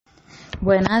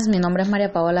Buenas, mi nombre es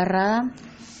María Paola Rada,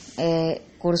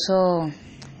 curso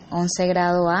 11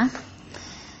 grado A,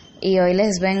 y hoy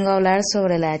les vengo a hablar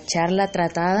sobre la charla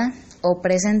tratada o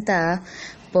presentada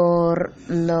por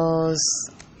la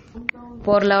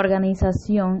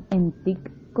organización En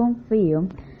TIC Confío,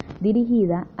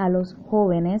 dirigida a los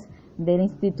jóvenes del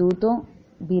Instituto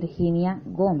Virginia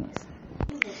Gómez.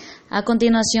 A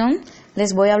continuación,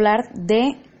 les voy a hablar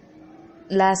de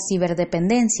la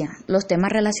ciberdependencia, los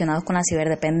temas relacionados con la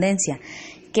ciberdependencia,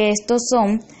 que estos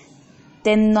son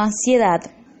tecnoansiedad,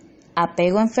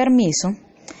 apego enfermizo,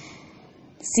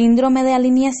 síndrome de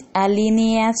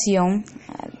alineación,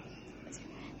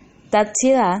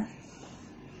 taxiedad,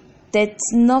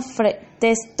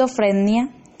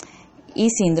 testofrenia y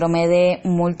síndrome de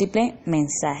múltiple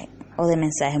mensaje o de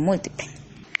mensaje múltiple.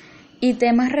 Y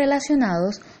temas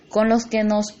relacionados con los que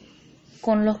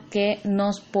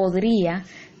nos podría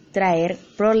traer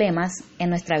problemas en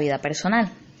nuestra vida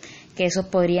personal, que esos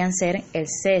podrían ser el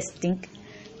sexting,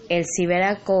 el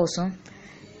ciberacoso,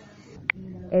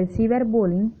 el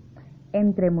ciberbullying,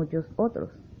 entre muchos otros.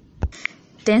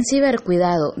 Ten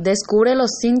cibercuidado, descubre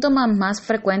los síntomas más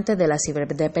frecuentes de la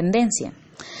ciberdependencia.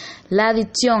 La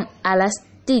adicción a las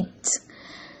TICs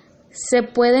se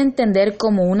puede entender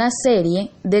como una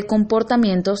serie de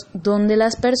comportamientos donde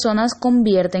las personas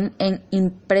convierten en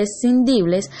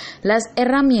imprescindibles las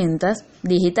herramientas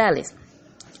digitales,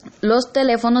 los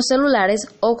teléfonos celulares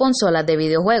o consolas de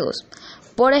videojuegos.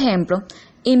 Por ejemplo,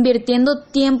 invirtiendo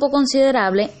tiempo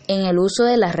considerable en el uso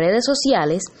de las redes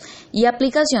sociales y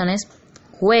aplicaciones,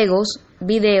 juegos,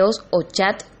 videos o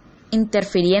chat,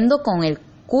 interfiriendo con el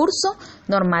curso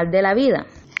normal de la vida.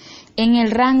 En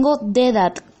el rango de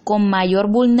edad con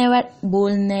mayor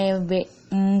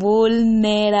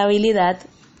vulnerabilidad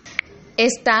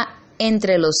está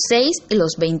entre los 6 y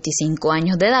los 25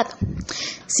 años de edad.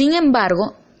 Sin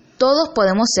embargo, todos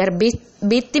podemos ser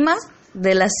víctimas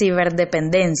de la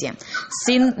ciberdependencia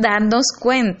sin darnos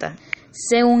cuenta.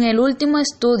 Según el último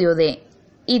estudio de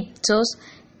Ipsos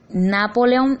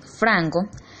Napoleón Franco,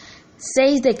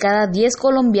 6 de cada 10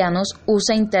 colombianos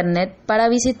usa Internet para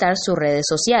visitar sus redes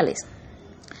sociales.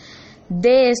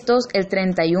 De estos, el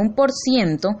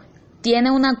 31%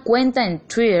 tiene una cuenta en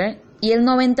Twitter y el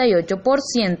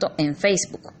 98% en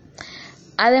Facebook.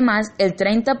 Además, el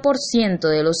 30%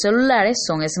 de los celulares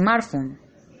son smartphones,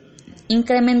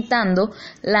 incrementando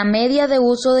la media de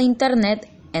uso de Internet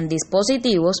en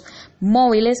dispositivos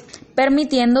móviles,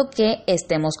 permitiendo que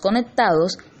estemos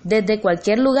conectados desde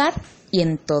cualquier lugar y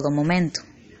en todo momento.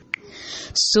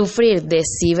 Sufrir de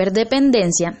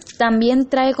ciberdependencia también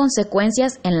trae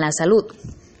consecuencias en la salud.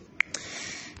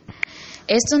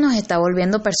 Esto nos está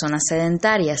volviendo personas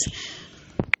sedentarias.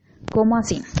 ¿Cómo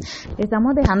así?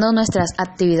 Estamos dejando nuestras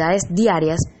actividades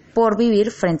diarias por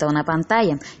vivir frente a una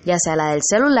pantalla, ya sea la del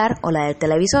celular o la del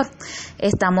televisor.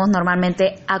 Estamos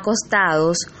normalmente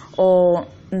acostados o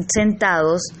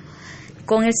sentados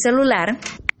con el celular.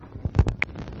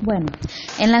 Bueno,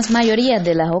 en las mayorías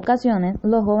de las ocasiones,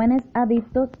 los jóvenes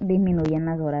adictos disminuyen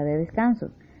las horas de descanso.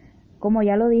 Como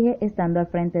ya lo dije, estando al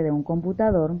frente de un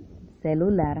computador,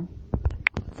 celular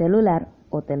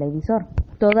o televisor,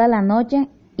 toda la noche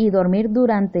y dormir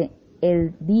durante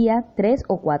el día 3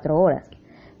 o 4 horas.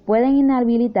 Pueden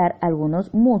inhabilitar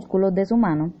algunos músculos de su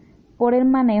mano por el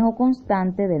manejo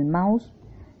constante del mouse,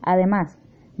 además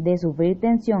de sufrir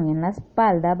tensión en la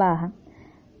espalda baja,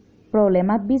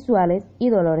 problemas visuales y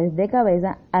dolores de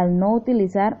cabeza al no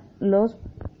utilizar los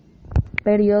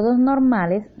periodos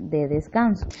normales de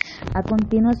descanso. A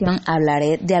continuación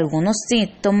hablaré de algunos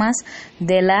síntomas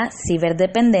de la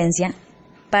ciberdependencia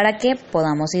para que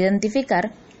podamos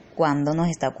identificar cuándo nos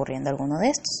está ocurriendo alguno de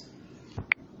estos.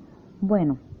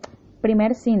 Bueno,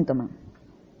 primer síntoma,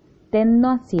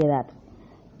 tecnoansiedad.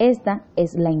 Esta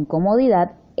es la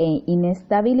incomodidad e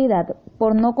inestabilidad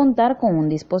por no contar con un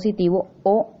dispositivo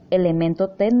o elemento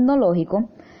tecnológico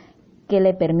que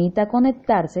le permita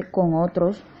conectarse con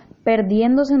otros,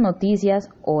 perdiéndose noticias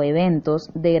o eventos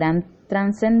de gran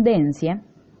trascendencia.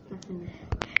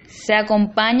 Se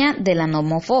acompaña de la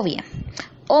nomofobia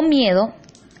o miedo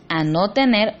a no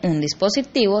tener un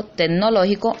dispositivo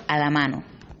tecnológico a la mano.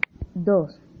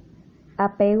 2.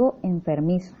 Apego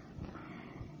enfermizo.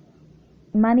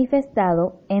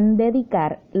 Manifestado en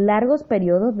dedicar largos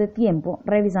periodos de tiempo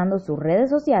revisando sus redes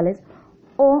sociales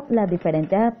o las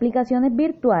diferentes aplicaciones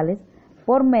virtuales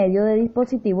por medio de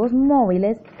dispositivos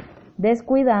móviles,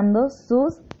 descuidando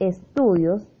sus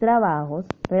estudios, trabajos,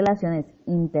 relaciones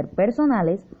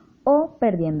interpersonales o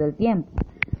perdiendo el tiempo.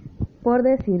 Por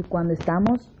decir, cuando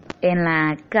estamos en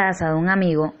la casa de un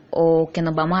amigo o que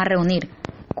nos vamos a reunir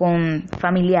con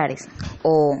familiares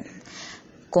o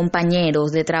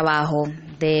compañeros de trabajo,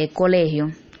 de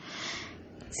colegio,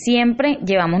 siempre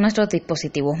llevamos nuestros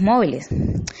dispositivos móviles,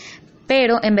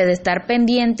 pero en vez de estar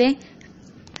pendiente,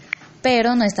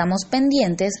 pero no estamos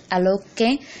pendientes a lo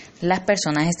que las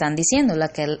personas están diciendo,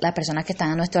 las personas que están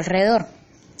a nuestro alrededor.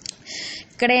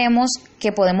 Creemos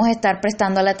que podemos estar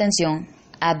prestando la atención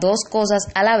a dos cosas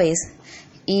a la vez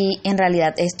y en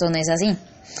realidad esto no es así.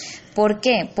 ¿Por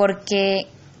qué? Porque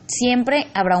siempre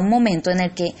habrá un momento en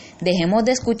el que dejemos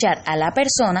de escuchar a la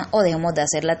persona o dejemos de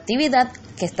hacer la actividad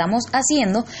que estamos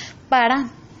haciendo para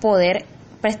poder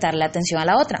prestarle atención a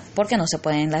la otra, porque no se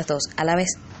pueden las dos a la vez.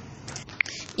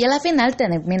 Y a la final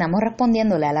terminamos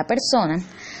respondiéndole a la persona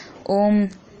un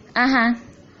ajá,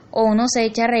 o uno se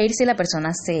echa a reír si la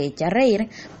persona se echa a reír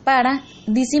para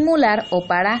disimular o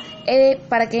para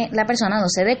que la persona no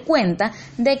se dé cuenta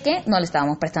de que no le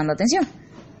estábamos prestando atención.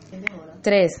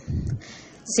 3.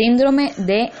 Síndrome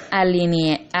de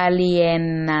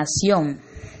alienación.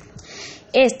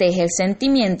 Este es el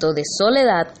sentimiento de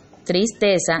soledad,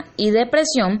 tristeza y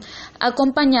depresión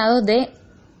acompañado de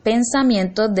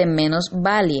pensamientos de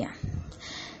menosvalía,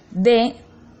 de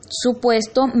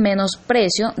supuesto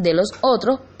menosprecio de los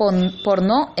otros por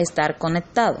no estar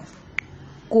conectado.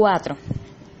 4.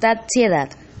 Ansiedad.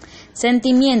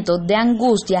 Sentimiento de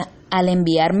angustia al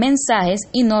enviar mensajes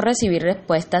y no recibir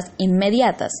respuestas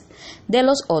inmediatas de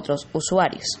los otros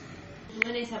usuarios.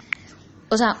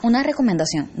 O sea, una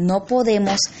recomendación, no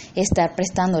podemos estar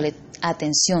prestándole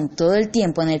atención todo el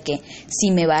tiempo en el que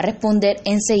si me va a responder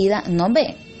enseguida no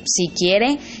ve. Si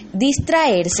quiere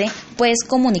distraerse, pues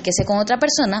comuníquese con otra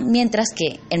persona mientras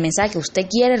que el mensaje que usted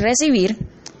quiere recibir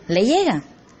le llega.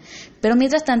 Pero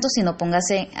mientras tanto, si no,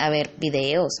 póngase a ver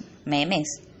videos,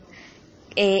 memes,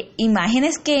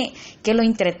 imágenes que lo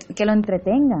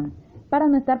entretengan, para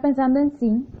no estar pensando en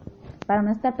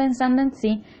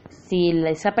sí, si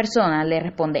esa persona le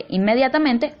responde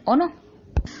inmediatamente o no.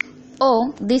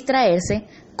 O distraerse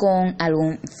con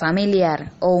algún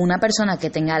familiar o una persona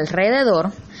que tenga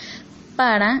alrededor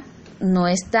para no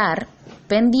estar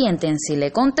pendiente en si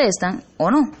le contestan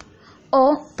o no.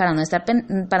 O para no estar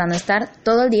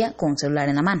todo el día con un celular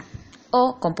en la mano,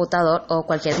 o computador o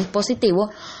cualquier dispositivo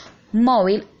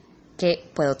móvil que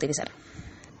pueda utilizar.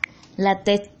 La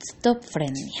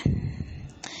textofrenia.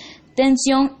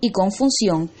 Tensión y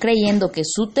confusión creyendo que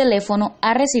su teléfono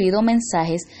ha recibido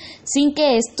mensajes sin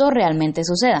que esto realmente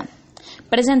suceda,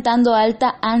 presentando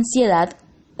alta ansiedad,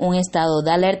 un estado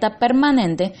de alerta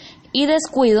permanente y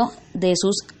descuido de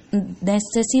sus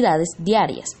necesidades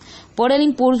diarias por el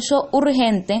impulso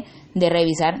urgente de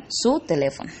revisar su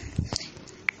teléfono.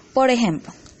 Por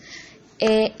ejemplo,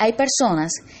 hay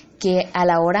personas que a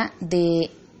la hora de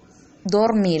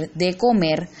dormir, de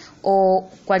comer o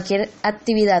cualquier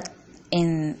actividad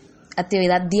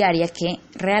diaria que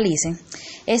realicen,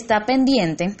 está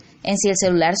pendiente en si el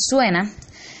celular suena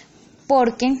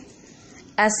porque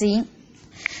así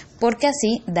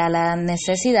da la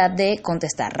necesidad de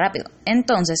contestar rápido.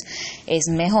 Entonces, es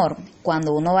mejor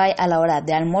cuando uno va a la hora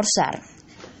de almorzar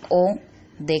o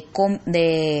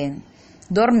de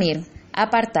dormir,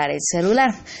 apartar el celular.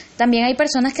 También hay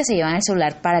personas que se llevan el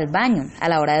celular para el baño a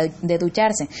la hora de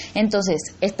ducharse.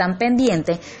 Entonces, están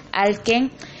pendientes al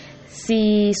que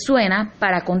si suena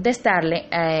para contestarle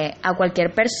a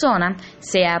cualquier persona,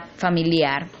 sea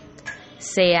familiar,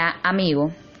 sea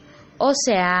amigo o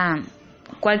sea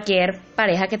cualquier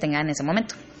pareja que tenga en ese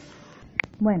momento.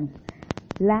 Bueno,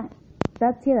 la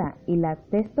ansiedad y la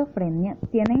textofrenia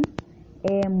tienen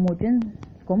mucho en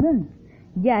común,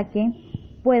 ya que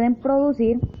pueden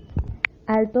producir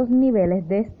altos niveles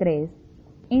de estrés,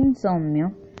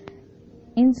 insomnio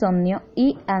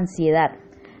y ansiedad.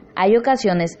 Hay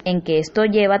ocasiones en que esto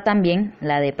lleva también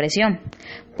la depresión,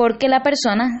 porque la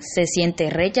persona se siente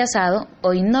rechazado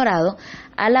o ignorado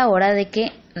a la hora de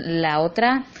que la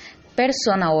otra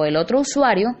persona o el otro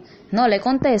usuario no le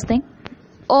conteste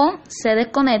o se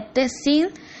desconecte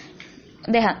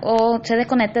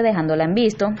dejándola en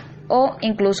visto o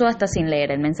incluso hasta sin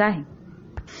leer el mensaje.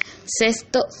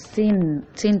 Sexto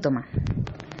síntoma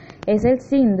es el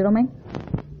síndrome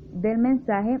del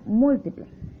mensaje múltiple.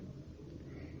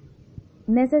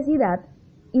 Necesidad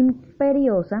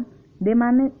imperiosa de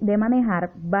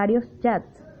manejar varios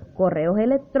chats, correos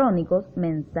electrónicos,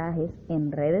 mensajes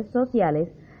en redes sociales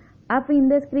a fin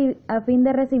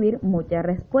de recibir muchas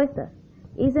respuestas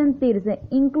y sentirse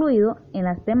incluido en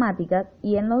las temáticas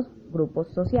y en los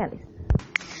grupos sociales.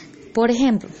 Por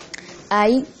ejemplo,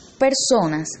 hay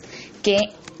personas que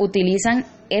utilizan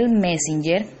el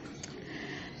Messenger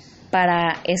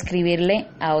para escribirle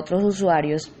a otros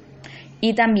usuarios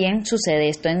y también sucede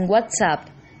esto en WhatsApp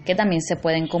que también se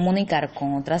pueden comunicar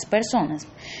con otras personas.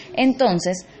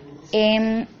 Entonces,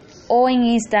 o en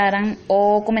Instagram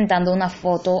o comentando una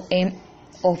foto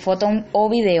o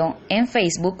video en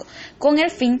Facebook con el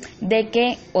fin de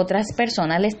que otras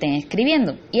personas le estén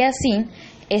escribiendo y así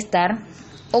estar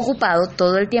ocupado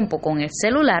todo el tiempo con el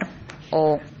celular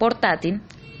o portátil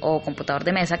o computador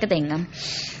de mesa que tengan.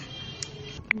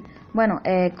 Bueno,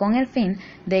 con el fin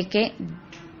de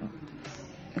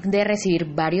recibir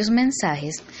varios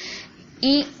mensajes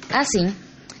y así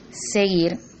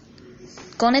seguir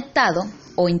conectado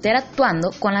o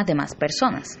interactuando con las demás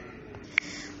personas.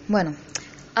 Bueno,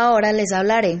 ahora les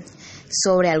hablaré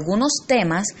sobre algunos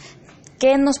temas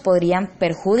que nos podrían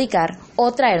perjudicar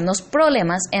o traernos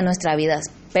problemas en nuestras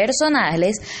vidas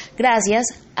personales gracias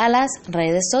a las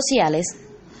redes sociales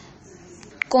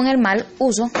con el mal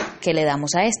uso que le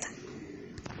damos a esta.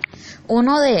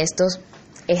 Uno de estos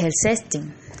es el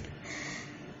sexting.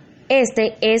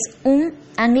 Este es un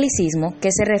anglicismo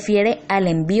que se refiere al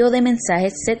envío de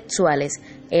mensajes sexuales,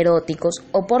 eróticos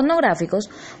o pornográficos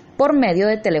por medio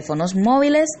de teléfonos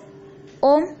móviles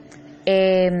o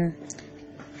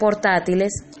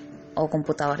portátiles o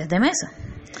computadores de mesa.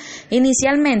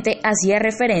 Inicialmente hacía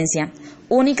referencia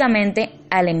únicamente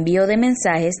al envío de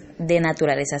mensajes de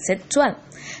naturaleza sexual,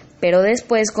 pero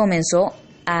después comenzó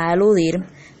a aludir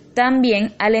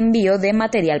también al envío de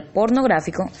material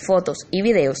pornográfico, fotos y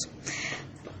videos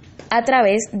a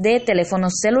través de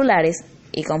teléfonos celulares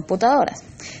y computadoras.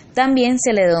 También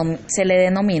se le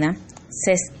denomina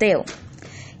sexteo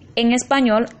en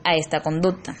español a esta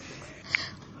conducta.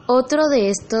 Otro de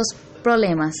estos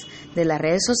problemas de las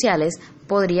redes sociales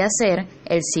podría ser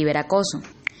el ciberacoso.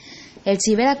 El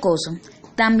ciberacoso,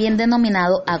 también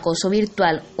denominado acoso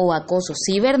virtual o acoso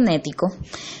cibernético,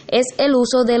 es el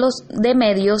uso de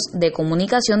medios de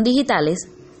comunicación digitales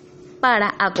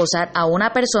para acosar a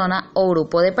una persona o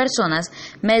grupo de personas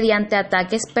mediante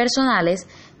ataques personales,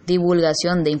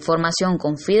 divulgación de información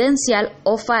confidencial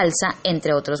o falsa,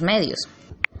 entre otros medios.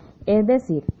 Es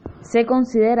decir, se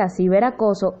considera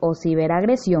ciberacoso o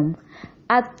ciberagresión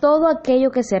a todo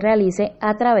aquello que se realice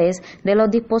a través de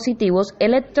los dispositivos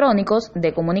electrónicos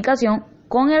de comunicación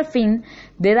con el fin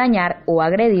de dañar o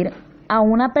agredir a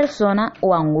una persona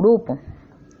o a un grupo.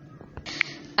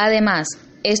 Además,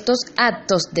 estos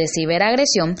actos de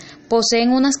ciberagresión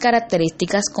poseen unas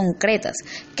características concretas,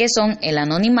 que son el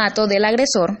anonimato del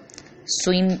agresor,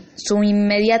 su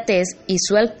inmediatez y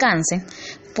su alcance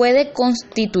puede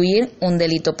constituir un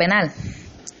delito penal.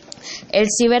 El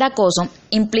ciberacoso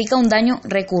implica un daño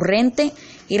recurrente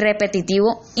y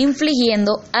repetitivo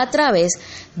infligiendo a través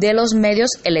de los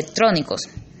medios electrónicos.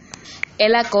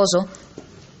 El acoso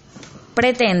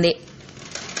pretende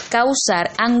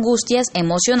causar angustias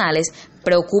emocionales,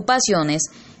 preocupaciones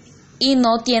y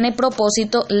no tiene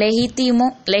propósito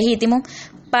legítimo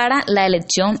para la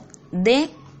elección de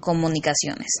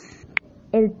comunicaciones.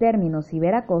 El término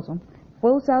ciberacoso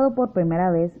fue usado por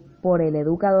primera vez por el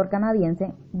educador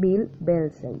canadiense Bill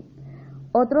Belsey.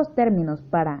 Otros términos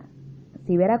para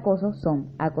ciberacoso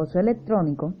son acoso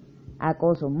electrónico,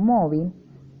 acoso móvil,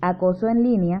 acoso en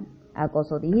línea,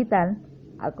 acoso digital,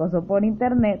 acoso por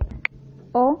internet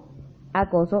o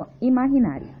acoso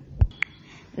imaginario.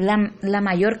 La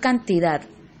mayor cantidad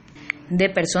de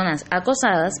personas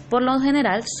acosadas por lo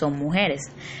general son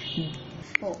mujeres,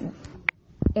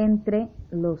 entre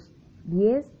los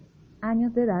 10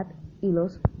 años de edad y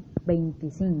los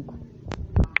 25.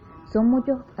 Son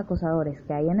muchos acosadores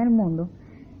que hay en el mundo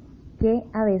que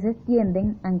a veces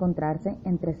tienden a encontrarse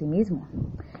entre sí mismos.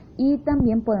 Y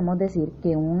también podemos decir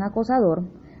que un acosador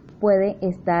puede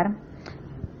estar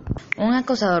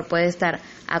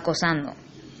acosando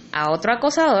a otro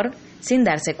acosador sin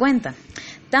darse cuenta.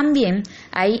 También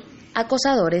hay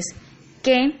acosadores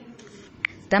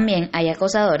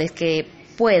que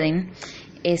pueden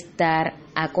estar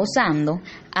acosando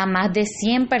a más de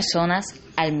 100 personas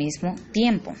al mismo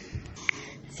tiempo.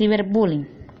 Ciberbullying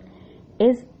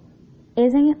es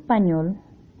en español,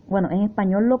 en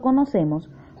español lo conocemos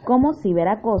como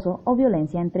ciberacoso o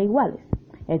violencia entre iguales.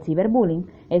 El ciberbullying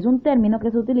es un término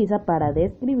que se utiliza para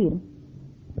describir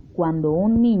cuando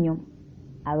un niño,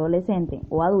 adolescente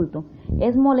o adulto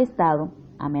es molestado,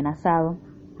 amenazado,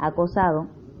 acosado,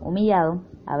 humillado,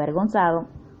 avergonzado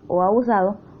o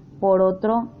abusado por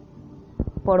otro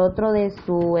de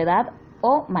su edad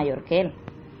o mayor que él.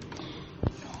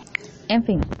 En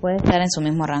fin, puede estar en su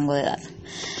mismo rango de edad.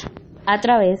 A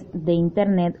través de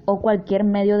internet o cualquier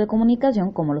medio de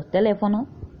comunicación como los teléfonos,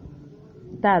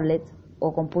 tablets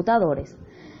o computadores.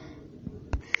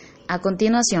 A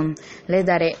continuación, les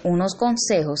daré unos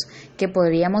consejos que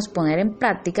podríamos poner en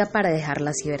práctica para dejar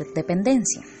la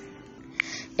ciberdependencia.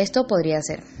 Esto podría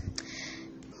ser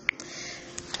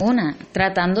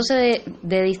tratándose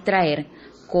de distraer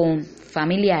con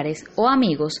familiares o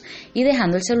amigos y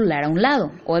dejando el celular a un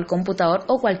lado, o el computador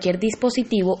o cualquier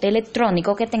dispositivo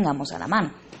electrónico que tengamos a la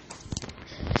mano.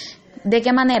 ¿De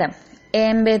qué manera?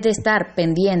 En vez de estar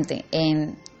pendiente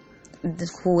en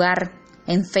jugar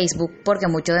en Facebook, porque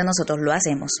muchos de nosotros lo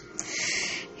hacemos,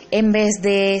 en vez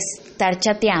de estar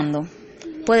chateando,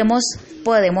 podemos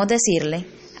decirle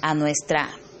a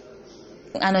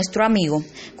nuestro amigo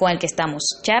con el que estamos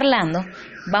charlando: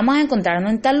 vamos a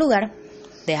encontrarnos en tal lugar,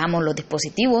 dejamos los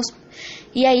dispositivos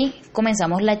y ahí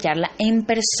comenzamos la charla en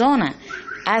persona.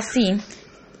 Así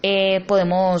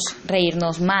podemos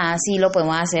reírnos más y lo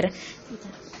podemos hacer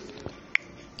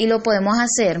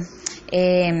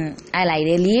al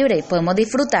aire libre. Podemos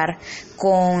disfrutar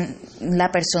con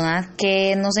la persona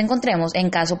que nos encontremos, en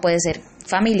caso puede ser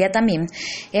familia también.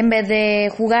 En vez de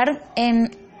jugar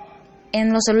en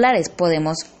los celulares,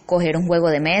 podemos coger un juego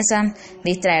de mesa,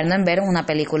 distraernos en ver una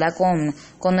película con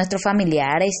nuestros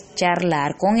familiares,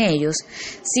 charlar con ellos,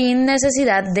 sin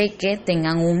necesidad de que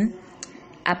tengan un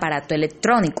aparato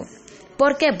electrónico.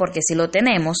 ¿Por qué? Porque si lo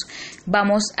tenemos,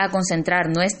 vamos a concentrar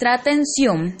nuestra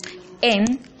atención en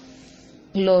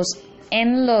los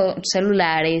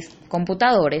celulares,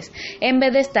 computadores, en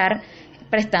vez de estar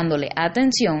prestándole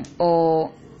atención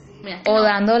o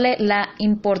dándole la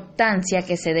importancia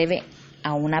que se debe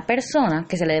a una persona,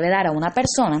 que se le debe dar a una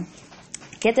persona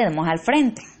que tenemos al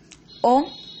frente, o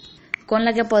con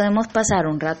la que podemos pasar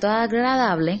un rato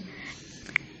agradable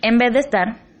en vez de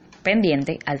estar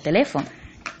pendiente al teléfono.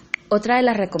 Otra de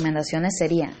las recomendaciones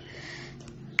sería,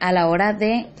 a la hora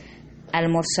de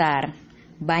almorzar,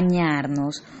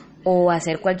 bañarnos o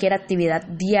hacer cualquier actividad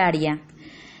diaria,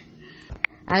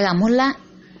 hagámosla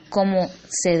como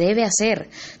se debe hacer,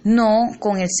 no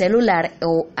con el celular.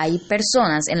 O hay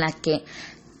personas en las que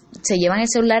se llevan el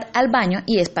celular al baño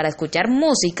y es para escuchar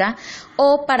música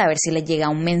o para ver si les llega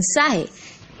un mensaje.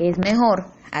 Es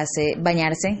mejor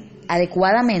bañarse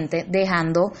adecuadamente,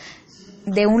 dejando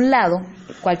de un lado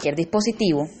cualquier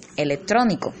dispositivo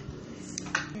electrónico.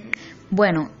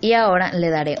 Bueno, y ahora le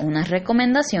daré unas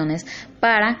recomendaciones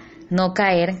para no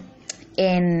caer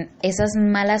en esas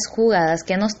malas jugadas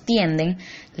que nos tienden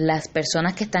las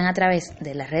personas que están a través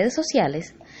de las redes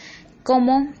sociales,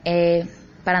 como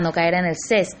para no caer en el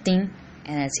sexting,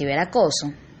 en el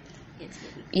ciberacoso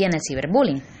y en el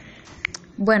ciberbullying.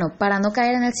 Bueno, para no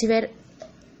caer en el ciberacoso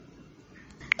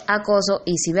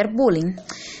y ciberbullying,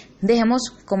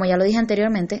 dejemos, como ya lo dije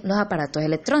anteriormente, los aparatos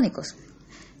electrónicos.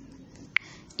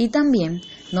 Y también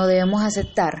no debemos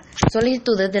aceptar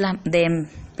solicitudes de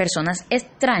personas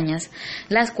extrañas,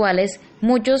 las cuales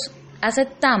muchos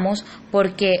aceptamos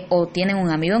porque o tienen un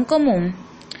amigo en común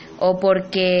o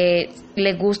porque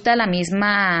les gusta el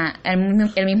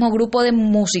mismo grupo de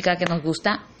música que nos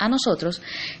gusta a nosotros.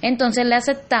 Entonces le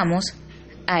aceptamos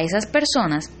a esas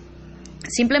personas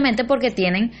simplemente porque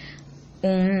tienen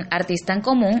un artista en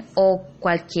común o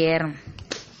cualquier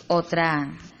otra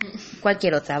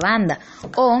banda,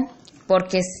 o por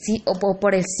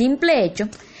el simple hecho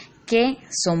que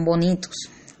son bonitos.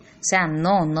 O sea,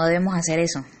 no debemos hacer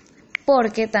eso,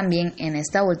 porque también en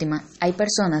esta última hay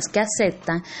personas que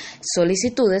aceptan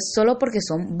solicitudes solo porque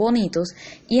son bonitos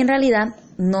y en realidad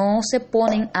no se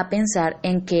ponen a pensar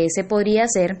en que ese podría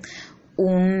ser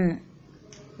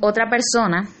otra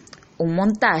persona, un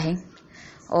montaje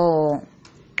o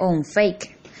un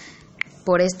fake.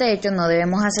 Por este hecho, no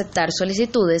debemos aceptar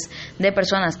solicitudes de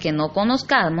personas que no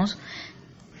conozcamos,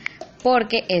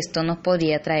 porque esto nos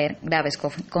podría traer graves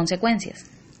consecuencias.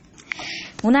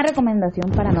 Una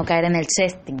recomendación para no caer en el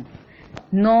sexting: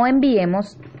 no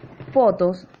enviemos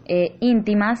fotos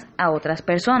íntimas a otras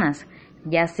personas,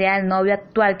 ya sea el novio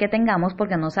actual que tengamos,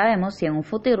 porque no sabemos si en un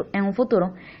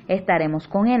futuro estaremos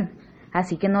con él.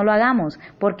 Así que no lo hagamos,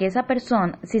 porque esa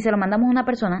persona, si se lo mandamos a una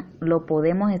persona, lo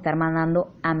podemos estar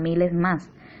mandando a miles más.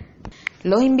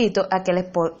 Los invito a que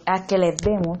les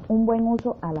demos un buen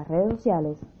uso a las redes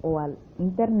sociales o al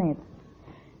internet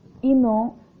y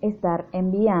no estar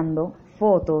enviando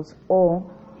fotos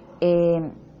o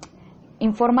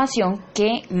información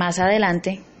que más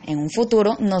adelante, en un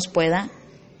futuro, nos pueda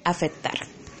afectar.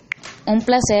 Un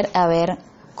placer haber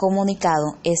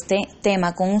comunicado este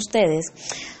tema con ustedes.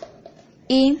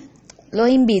 Y los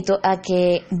invito a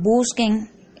que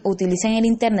utilicen el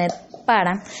internet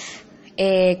para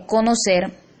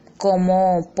conocer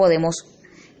cómo podemos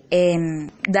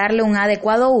darle un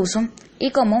adecuado uso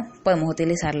y cómo podemos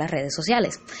utilizar las redes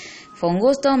sociales. Fue un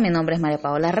gusto, mi nombre es María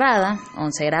Paola Rada,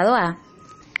 11 grado A,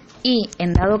 y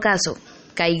en dado caso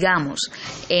caigamos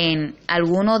en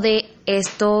alguno de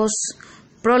estos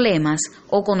problemas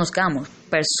o conozcamos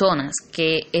personas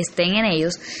que estén en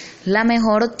ellos, la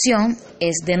mejor opción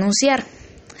es denunciar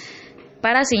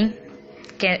para así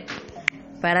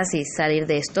salir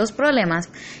de estos problemas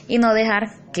y no dejar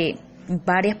que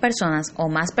varias personas o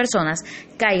más personas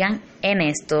caigan en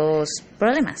estos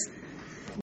problemas.